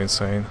absolutely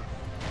insane.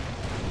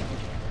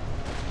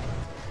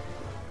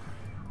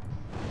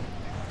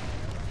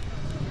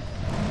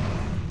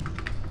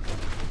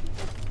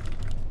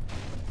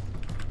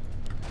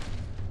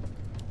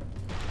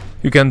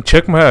 You can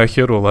check my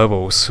hero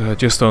levels,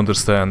 just to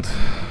understand.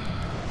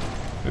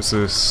 This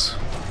is...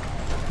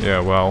 yeah,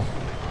 well...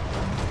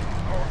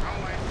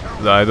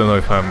 I don't know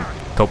if I'm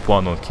top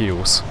 1 on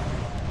kills.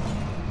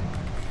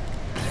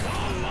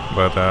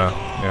 But,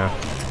 yeah.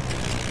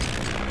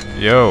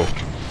 Yo!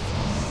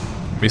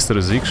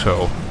 Mr. Zeke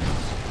Show.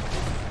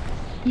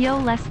 Yo,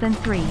 less than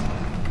 3.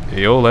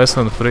 Yo, less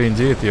than 3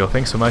 indeed. Yo,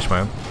 thanks so much,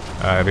 man.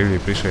 I really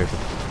appreciate it.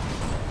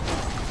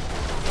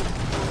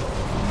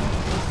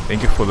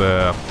 Thank you for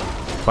the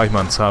 5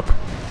 months up.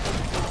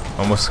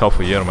 Almost half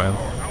a year, man.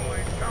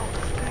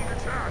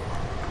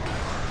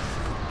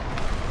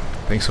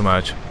 Thanks so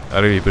much. I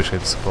really appreciate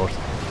the support.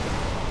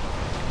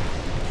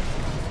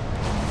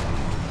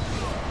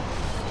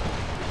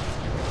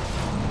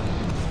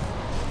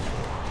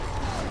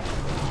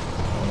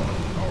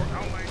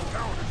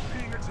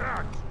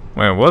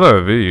 Man, what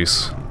are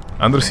these?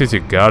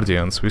 Undercity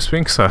Guardians. These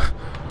things are...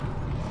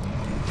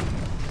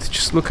 they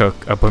just look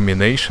like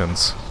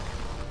abominations.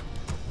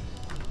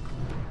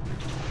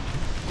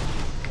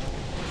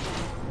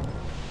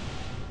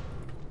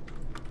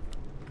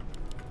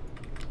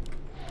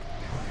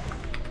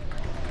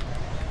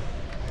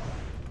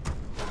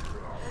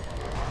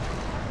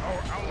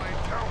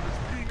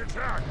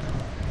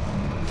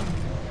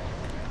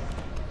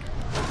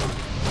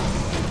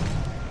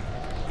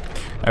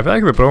 I feel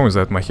like the problem is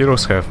that my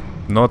heroes have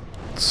not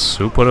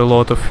super a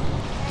lot of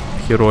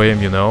hero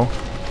aim, you know?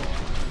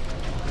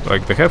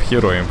 Like, they have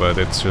hero aim, but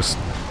it's just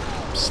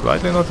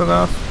slightly not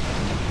enough.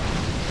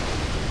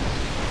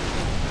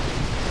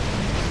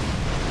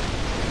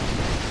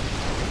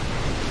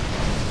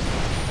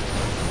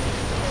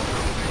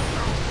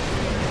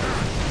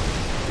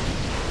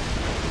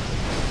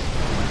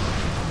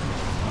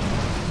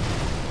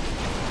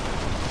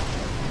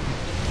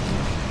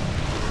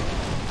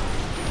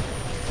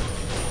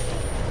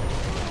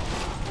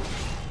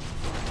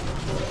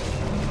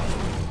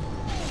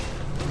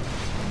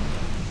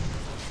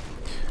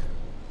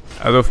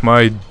 Out of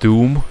my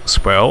Doom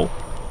spell,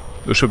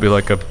 there should be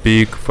like a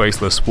big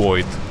faceless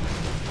void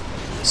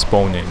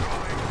spawning.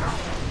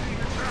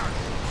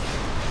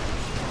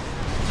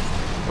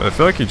 But I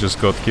feel like he just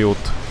gets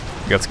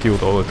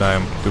killed all the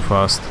time too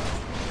fast.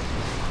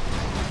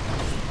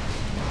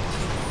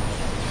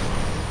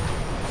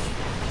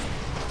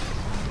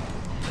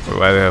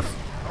 Why do I have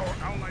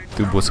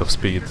 2 boosts of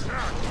speed?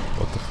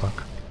 What the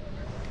fuck?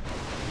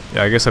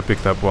 Yeah, I guess I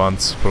picked up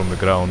once from the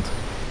ground.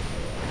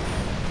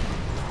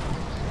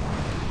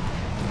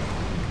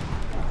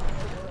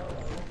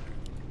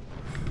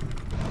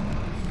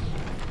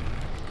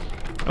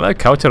 I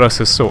like how Taras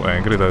is so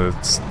angry that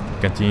it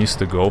continues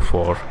to go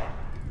for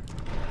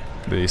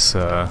this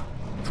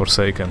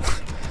Forsaken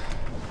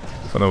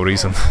for no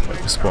reason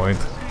at this point.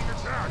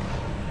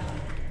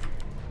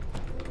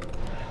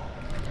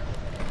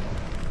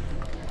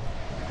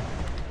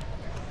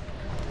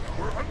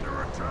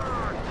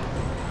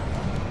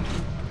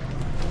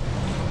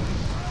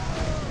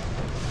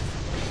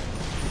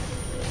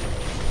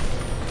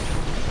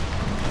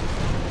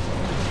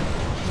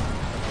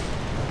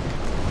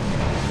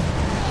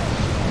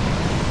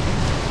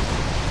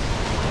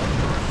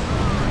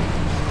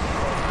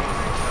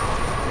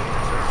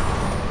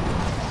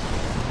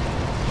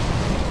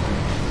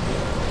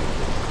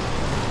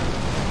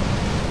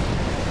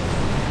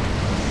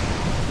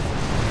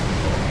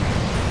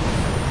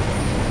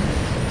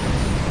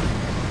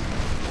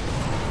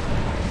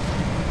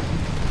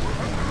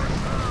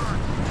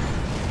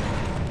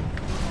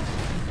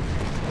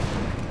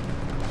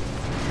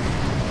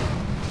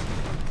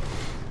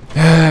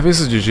 This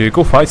is GG.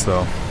 Cool fights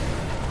though.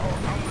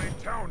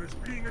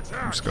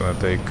 I'm just gonna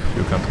take a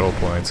few control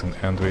points and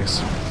end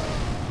this.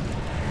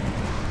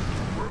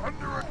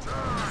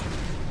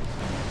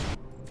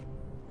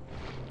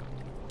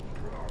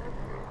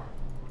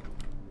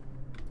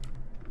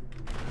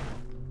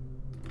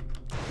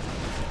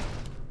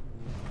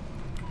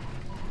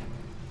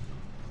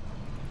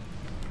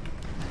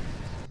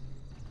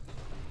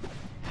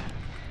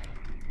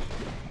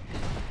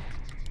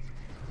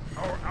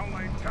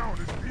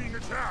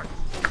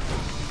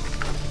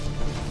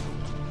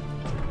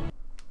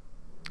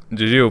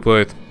 GG, you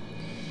played.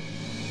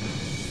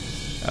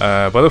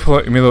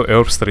 Butterfly Middle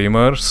Earth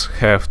streamers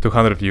have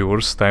 200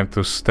 viewers. Time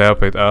to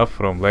step it up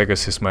from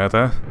Legacies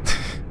meta.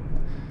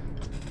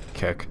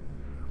 Heck.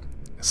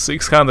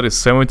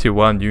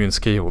 671 units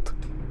killed.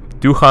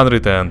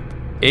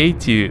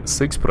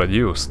 286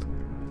 produced.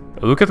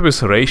 Look at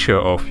this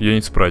ratio of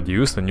units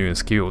produced and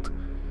units killed.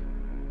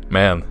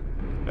 Man,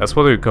 that's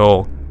what we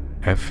call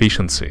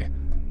efficiency.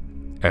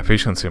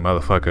 Efficiency,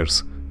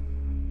 motherfuckers.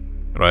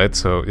 Right,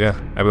 so yeah,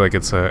 I feel like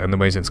it's an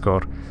amazing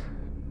score.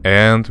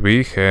 And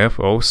we have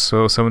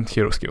also 7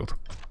 heroes killed.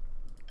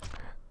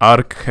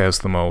 Ark has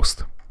the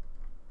most.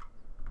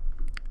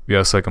 We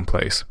are second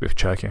place with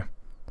Chucky.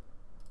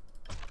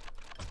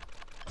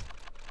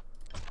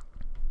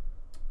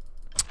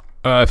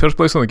 First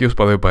place on the kills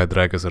probably by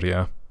Dragazar,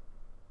 yeah.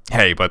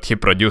 Hey, but he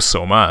produced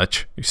so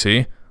much, you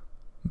see?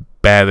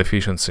 Bad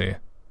efficiency.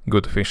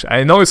 Good efficiency.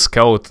 I know it's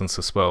skeletons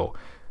as well,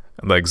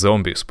 like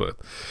zombies, but...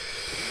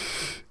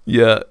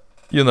 yeah,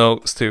 you know,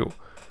 still.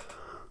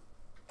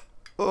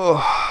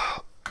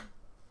 Oh.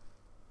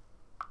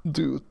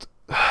 Dude.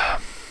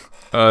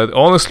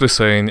 Honestly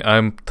saying,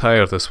 I'm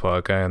tired as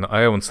fuck, and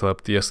I haven't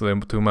slept yesterday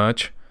too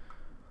much.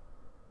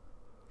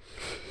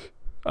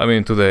 I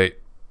mean, today.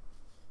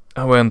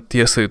 I went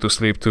yesterday to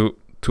sleep too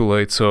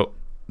late, so...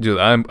 dude,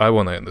 I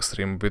wanna end the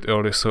stream a bit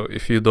early, so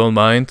if you don't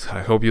mind,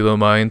 I hope you don't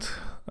mind.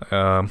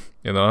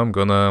 You know, I'm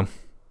gonna...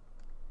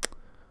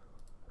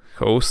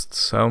 host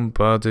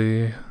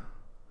somebody...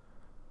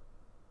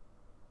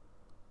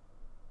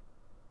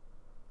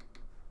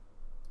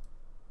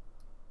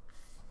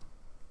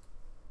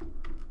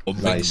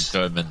 Nice.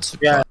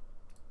 Yeah.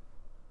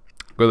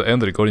 Gotta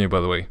end the recording, by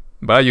the way.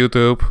 Bye,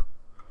 YouTube.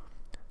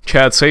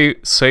 Chat, say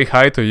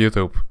hi to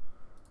YouTube.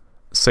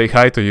 Say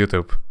hi to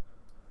YouTube.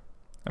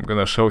 I'm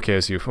gonna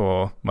showcase you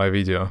for my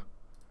video.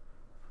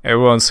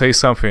 Everyone say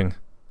something.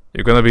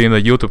 You're gonna be in a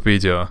YouTube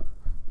video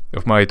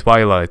of my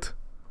Twilight.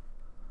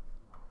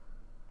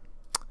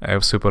 I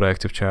have super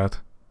active chat.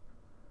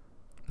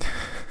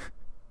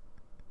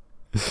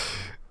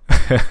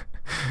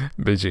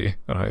 BG,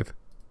 alright.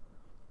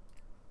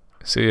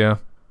 See ya.